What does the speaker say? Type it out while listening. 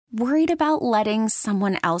Worried about letting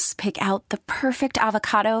someone else pick out the perfect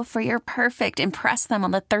avocado for your perfect impress them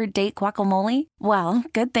on the third date guacamole? Well,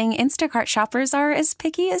 good thing Instacart shoppers are as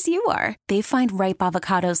picky as you are. They find ripe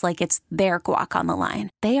avocados like it's their guac on the line.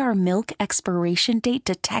 They are milk expiration date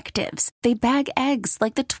detectives. They bag eggs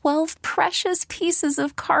like the 12 precious pieces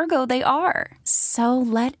of cargo they are. So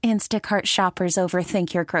let Instacart shoppers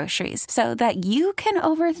overthink your groceries so that you can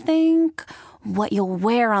overthink what you'll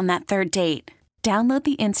wear on that third date. Download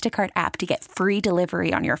the Instacart app to get free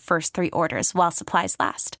delivery on your first 3 orders while supplies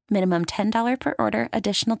last. Minimum $10 per order.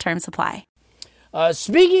 Additional terms apply.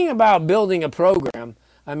 Speaking about building a program,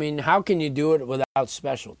 I mean, how can you do it without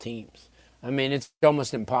special teams? I mean, it's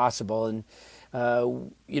almost impossible. And,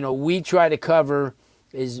 we try to cover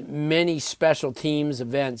as many special teams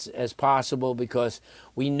events as possible because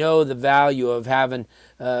we know the value of having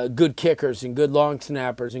good kickers and good long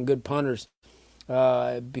snappers and good punters.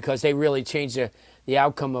 Because they really change the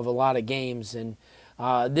outcome of a lot of games. And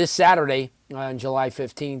this Saturday, on July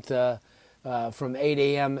 15th, from 8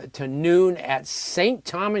 a.m. to noon at St.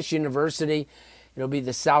 Thomas University, it'll be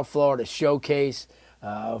the South Florida Showcase.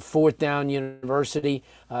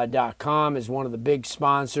 FourthDownUniversity.com is one of the big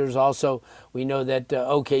sponsors. Also, we know that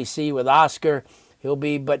OKC with Oscar, he'll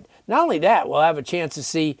be. But not only that, we'll have a chance to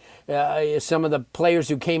see some of the players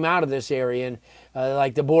who came out of this area, and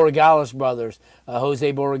like the Borregales brothers,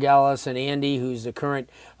 Jose Borregales and Andy, who's the current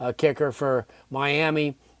kicker for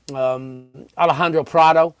Miami, Alejandro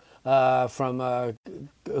Prado, from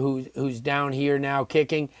who's down here now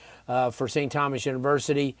kicking for St. Thomas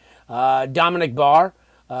University, Dominic Barr,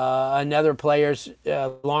 another player's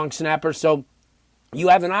long snapper. So you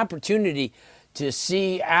have an opportunity to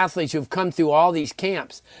see athletes who've come through all these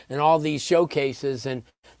camps and all these showcases, and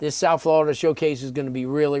this South Florida Showcase is going to be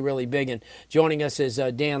really, really big. And joining us is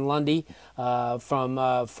Dan Lundy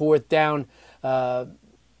from Fourth Down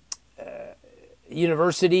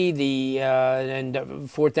University, and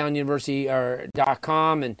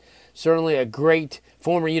FourthDownUniversity.com, and certainly a great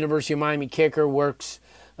former University of Miami kicker, works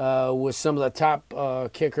with some of the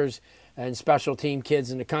top kickers and special team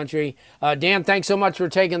kids in the country. Dan, thanks so much for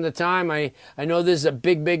taking the time. I know this is a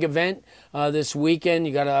big, big event this weekend.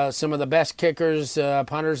 You got some of the best kickers,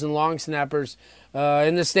 punters, and long snappers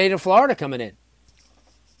in the state of Florida coming in.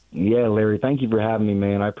 Yeah, Larry, thank you for having me,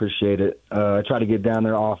 man. I appreciate it. I try to get down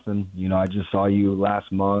there often. I just saw you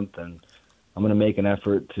last month, and I'm going to make an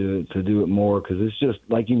effort to do it more because it's just,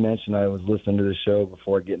 like you mentioned, I was listening to the show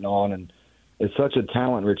before getting on, and it's such a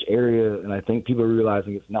talent-rich area, and I think people are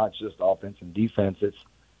realizing it's not just offense and defense. It's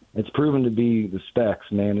proven to be the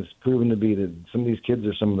specs, man. It's proven to be that some of these kids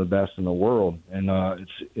are some of the best in the world, and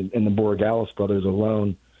it's in the Borregales brothers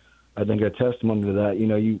alone. I think a testimony to that.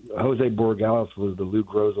 Jose Borregales was the Lou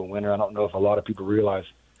Groza winner. I don't know if a lot of people realize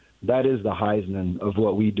that is the Heisman of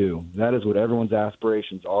what we do. That is what everyone's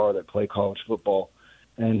aspirations are that play college football,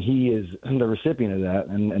 and he is the recipient of that.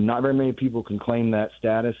 And not very many people can claim that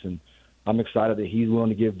status, and I'm excited that he's willing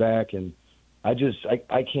to give back. And I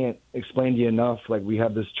can't explain to you enough. Like, we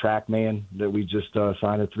have this track man that we just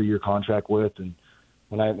signed a 3-year contract with, and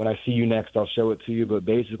when I see you next, I'll show it to you. But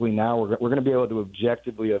basically now we're going to be able to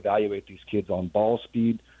objectively evaluate these kids on ball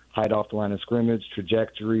speed, height off the line of scrimmage,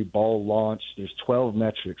 trajectory, ball launch. There's 12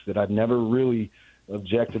 metrics that I've never really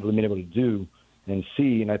objectively been able to do and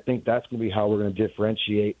see, and I think that's going to be how we're going to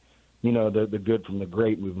differentiate, the good from the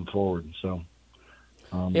great moving forward. So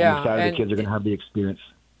I'm excited the kids are going to have the experience.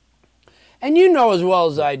 And you know as well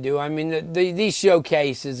as I do, I mean, these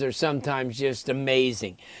showcases are sometimes just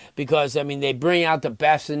amazing because, I mean, they bring out the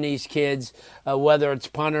best in these kids, whether it's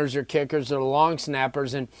punters or kickers or long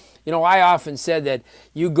snappers. And, I often said that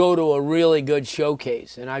you go to a really good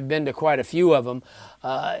showcase, and I've been to quite a few of them.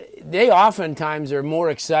 They oftentimes are more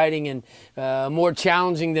exciting and more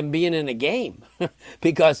challenging than being in a game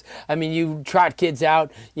because, I mean, you trot kids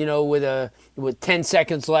out, with 10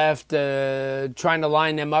 seconds left, trying to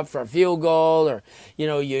line them up for a field goal, or,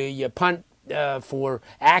 you punt for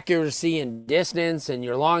accuracy and distance, and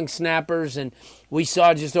your long snappers. And we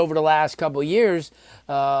saw just over the last couple of years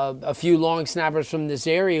a few long snappers from this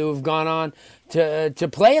area who have gone on to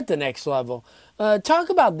play at the next level. Talk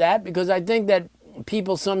about that, because I think that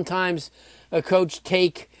people sometimes, Coach,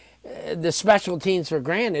 take the special teams for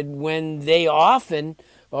granted when they often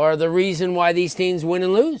are the reason why these teams win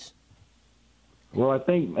and lose. Well, I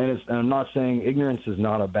think, and I'm not saying ignorance is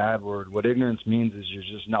not a bad word. What ignorance means is you're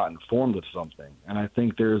just not informed of something. And I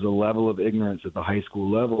think there's a level of ignorance at the high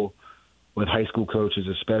school level with high school coaches,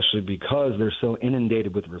 especially because they're so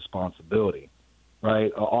inundated with responsibility,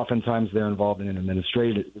 right? Oftentimes they're involved in an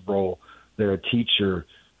administrative role. They're a teacher.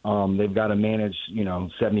 They've got to manage,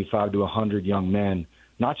 75 to 100 young men.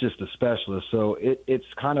 not just a specialist. So it's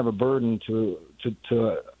kind of a burden to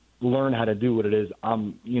learn how to do what it is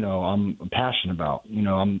I'm passionate about.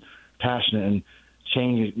 I'm passionate in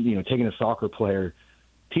changing, taking a soccer player,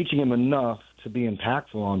 teaching him enough to be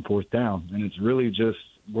impactful on fourth down. And it's really just,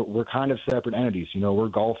 we're kind of separate entities. We're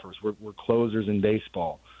golfers, we're closers in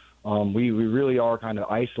baseball. We really are kind of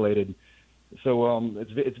isolated. So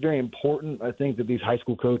it's very important, I think, that these high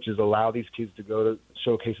school coaches allow these kids to go to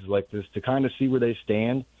showcases like this to kind of see where they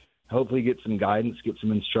stand, hopefully get some guidance, get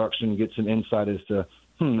some instruction, get some insight as to,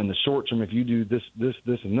 in the short term, if you do this,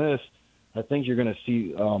 and this, I think you're going to see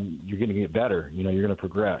you're going to get better. You're going to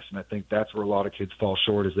progress. And I think that's where a lot of kids fall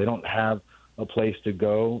short, is they don't have a place to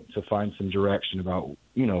go to find some direction about,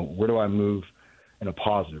 where do I move in a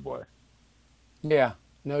positive way. Yeah,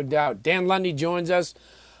 no doubt. Dan Lundy joins us.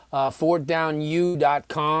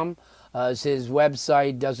 fourthdownu.com is his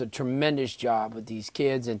website. Does a tremendous job with these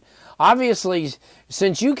kids. And obviously,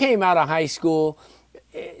 since you came out of high school,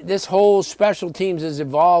 this whole special teams has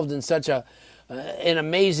evolved in such an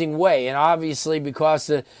amazing way. And obviously, because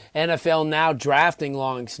the NFL now drafting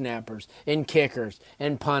long snappers and kickers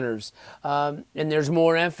and punters, and there's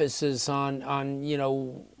more emphasis on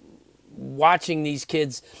watching these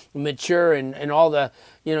kids mature and all the,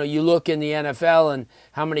 you look in the NFL and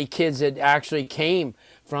how many kids that actually came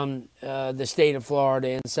from the state of Florida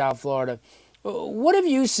and South Florida. What have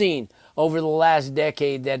you seen over the last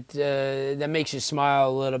decade that makes you smile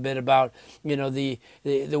a little bit about, the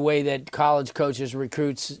way that college coaches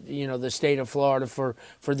recruits, the state of Florida for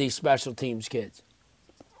these special teams kids?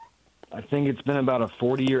 I think it's been about a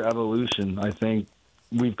 40-year evolution. I think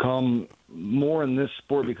we've come more in this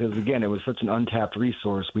sport because, again, it was such an untapped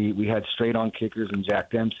resource. We had straight-on kickers and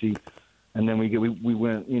Jack Dempsey, and then we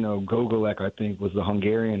went, Gogolek, I think, was the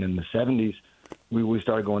Hungarian in the 70s. We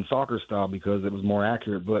started going soccer style because it was more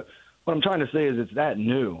accurate. But what I'm trying to say is it's that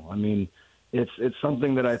new. I mean, it's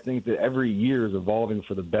something that I think that every year is evolving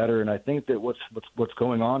for the better. And I think that what's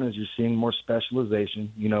going on is you're seeing more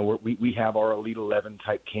specialization. We have our Elite 11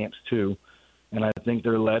 type camps too, and I think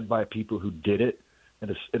they're led by people who did it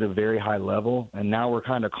at a very high level. And now we're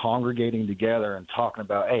kind of congregating together and talking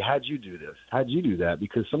about, hey, how'd you do this? How'd you do that?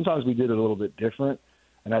 Because sometimes we did it a little bit different.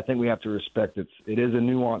 And I think we have to respect it. It is a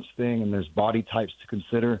nuanced thing, and there's body types to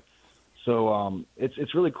consider. So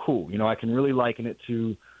it's really cool. I can really liken it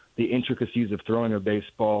to the intricacies of throwing a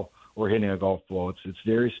baseball or hitting a golf ball. It's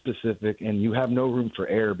very specific, and you have no room for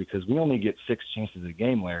error because we only get 6 chances a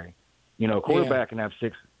game, Larry. A quarterback can have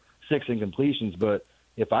six incompletions, but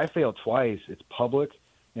if I fail twice, it's public,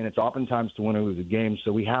 and it's oftentimes to win or lose a game.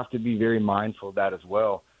 So we have to be very mindful of that as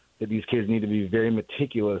well, that these kids need to be very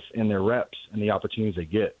meticulous in their reps and the opportunities they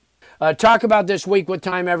get. Talk about this week, what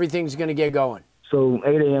time everything's going to get going. So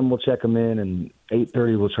 8 a.m. we'll check them in, and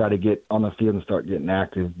 8:30 we'll try to get on the field and start getting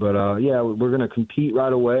active. But, we're going to compete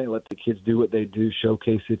right away, let the kids do what they do,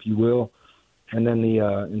 showcase, if you will. And then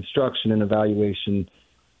the instruction and evaluation,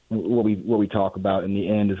 what we talk about in the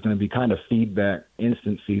end is going to be kind of feedback,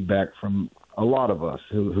 instant feedback from a lot of us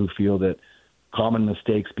who feel that common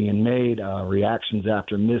mistakes being made, reactions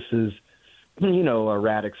after misses,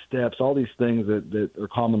 erratic steps, all these things that are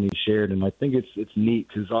commonly shared. And I think it's neat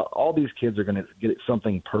because all these kids are going to get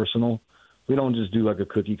something personal. We don't just do like a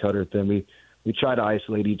cookie cutter thing. We try to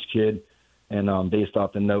isolate each kid, and based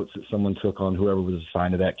off the notes that someone took on whoever was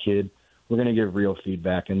assigned to that kid, we're going to give real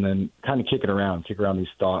feedback and then kind of kick around these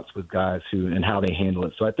thoughts with guys and how they handle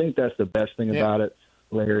it. So I think that's the best thing about it,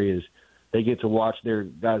 Larry, is they get to watch their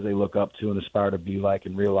guys they look up to and aspire to be like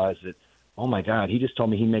and realize that, oh, my God, he just told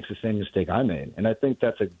me he makes the same mistake I made. And I think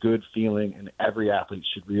that's a good feeling, and every athlete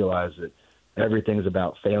should realize that everything's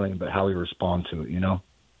about failing, but how we respond to it,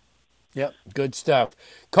 Yep, good stuff.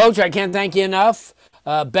 Coach, I can't thank you enough.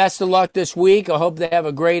 Best of luck this week. I hope they have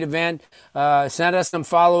a great event. Send us some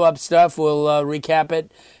follow-up stuff. We'll recap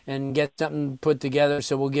it and get something put together,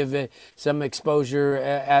 so we'll give it some exposure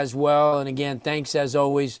as well. And, again, thanks, as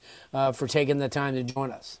always, for taking the time to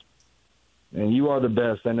join us. And you are the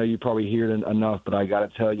best. I know you probably hear it enough, but I got to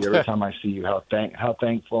tell you, every time I see you, how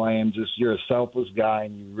thankful I am. Just you're a selfless guy,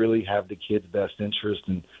 and you really have the kids' best interest,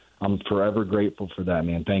 and I'm forever grateful for that,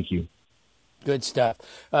 man. Thank you. Good stuff.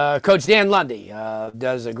 Coach Dan Lundy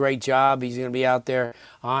does a great job. He's going to be out there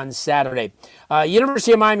on Saturday.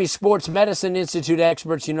 University of Miami Sports Medicine Institute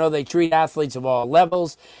experts, they treat athletes of all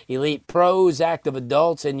levels, elite pros, active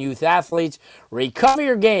adults, and youth athletes. Recover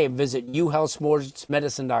your game. Visit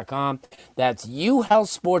uhealthsportsmedicine.com. That's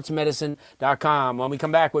uhealthsportsmedicine.com. When we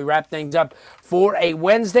come back, we wrap things up for a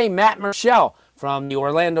Wednesday. Matt Murschel from the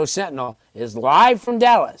Orlando Sentinel is live from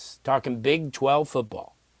Dallas talking Big 12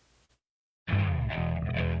 football.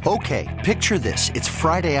 Okay, picture this. It's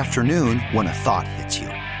Friday afternoon when a thought hits you.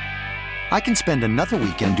 I can spend another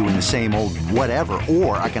weekend doing the same old whatever,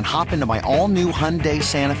 or I can hop into my all-new Hyundai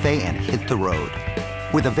Santa Fe and hit the road.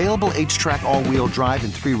 With available H-Track all-wheel drive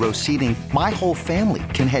and 3-row seating, my whole family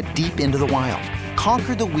can head deep into the wild.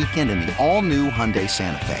 Conquer the weekend in the all-new Hyundai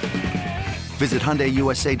Santa Fe. Visit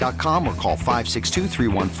HyundaiUSA.com or call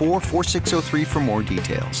 562-314-4603 for more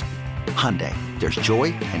details. Hyundai, there's joy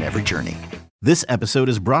in every journey. This episode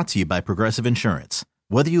is brought to you by Progressive Insurance.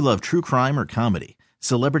 Whether you love true crime or comedy,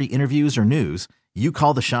 celebrity interviews or news, you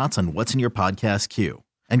call the shots on what's in your podcast queue.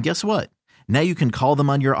 And guess what? Now you can call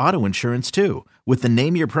them on your auto insurance too with the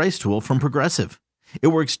Name Your Price tool from Progressive. It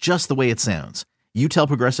works just the way it sounds. You tell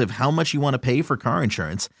Progressive how much you want to pay for car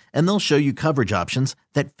insurance, and they'll show you coverage options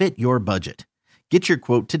that fit your budget. Get your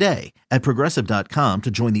quote today at Progressive.com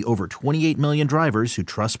to join the over 28 million drivers who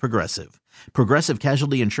trust Progressive. Progressive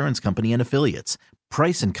Casualty Insurance Company and Affiliates.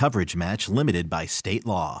 Price and coverage match limited by state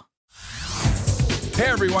law. Hey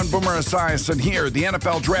everyone, Boomer Esiason here. The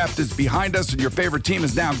NFL draft is behind us and your favorite team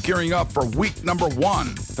is now gearing up for week number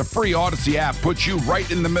 1. The free Odyssey app puts you right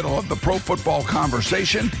in the middle of the pro football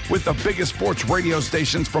conversation with the biggest sports radio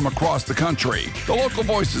stations from across the country. The local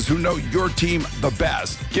voices who know your team the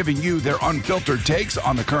best, giving you their unfiltered takes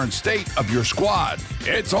on the current state of your squad.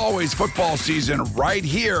 It's always football season right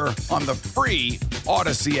here on the free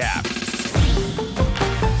Odyssey app.